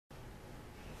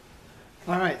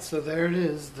Alright, so there it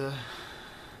is.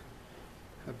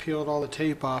 I peeled all the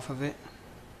tape off of it,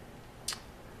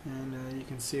 and you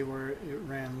can see where it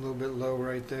ran a little bit low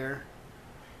right there.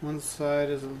 One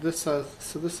side is this side,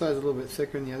 so this side is a little bit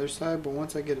thicker than the other side, but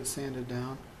once I get it sanded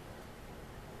down,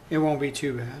 it won't be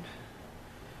too bad.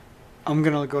 I'm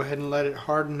gonna go ahead and let it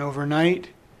harden overnight,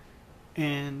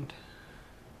 and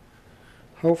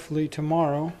hopefully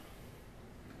tomorrow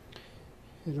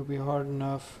it'll be hard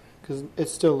enough, because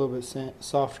it's still a little bit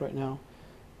soft right now,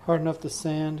 hard enough to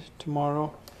sand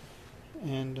tomorrow,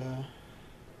 and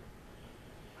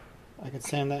I can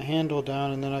sand that handle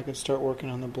down, and then I can start working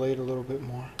on the blade a little bit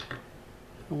more.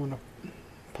 I want to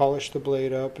polish the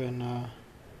blade up and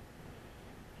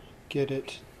get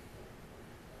it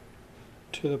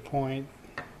to the point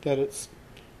that it's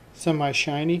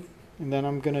semi-shiny, and then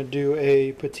I'm going to do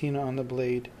a patina on the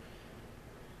blade,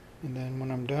 and then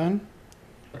when I'm done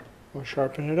I'll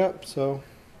sharpen it up. So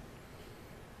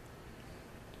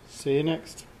see you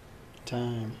next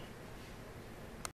time.